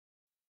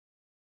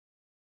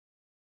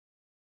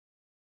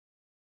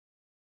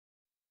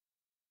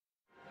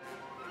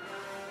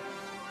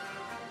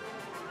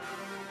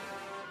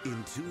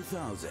In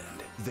 2000,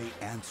 they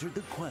answered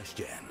the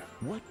question,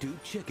 what do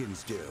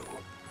chickens do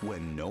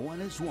when no one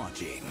is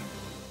watching?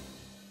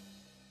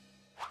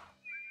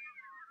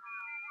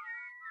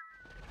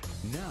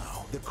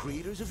 Now, the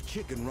creators of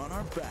Chicken Run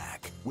are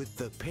back with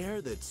the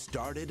pair that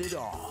started it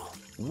all,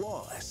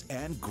 Wallace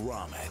and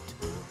Gromit.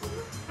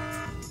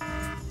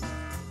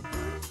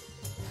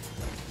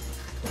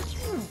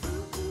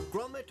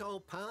 Gromit,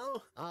 old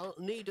pal, I'll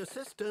need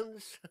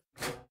assistance.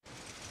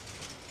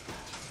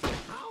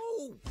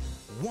 Ow!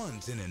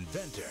 One's an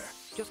inventor.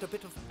 Just a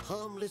bit of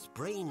harmless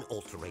brain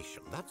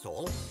alteration, that's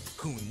all.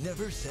 Who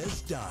never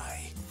says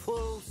die.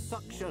 Full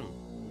suction.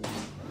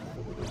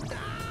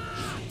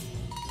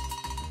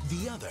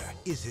 The other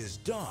is his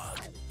dog,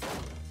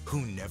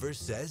 who never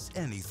says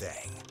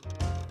anything.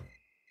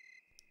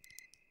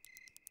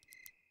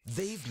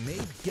 They've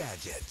made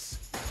gadgets.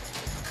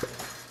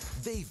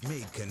 They've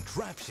made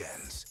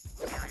contraptions.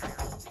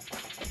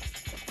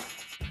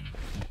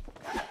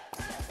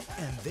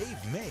 And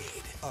they've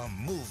made a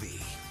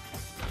movie.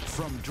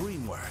 From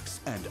DreamWorks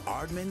and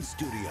Aardman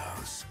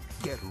Studios,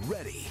 get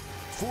ready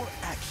for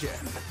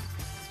action,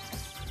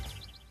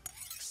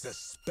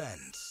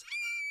 suspense,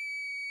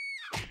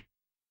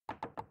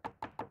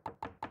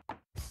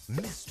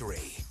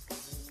 mystery,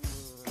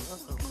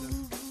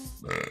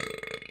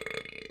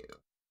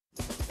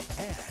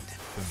 and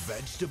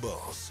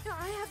vegetables.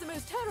 I have the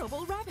most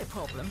terrible rabbit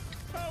problem.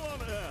 How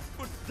on earth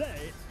would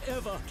they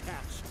ever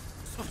catch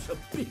such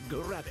a big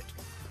rabbit?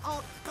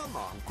 Oh, come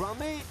on,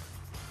 Gromit.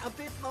 A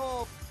bit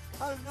more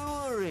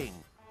alluring.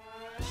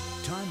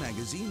 Time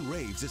Magazine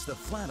raves it's the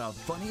flat-out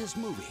funniest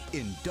movie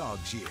in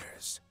dog's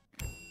years.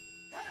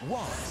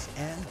 Wallace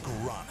and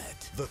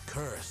Gromit, The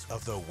Curse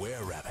of the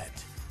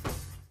Were-Rabbit.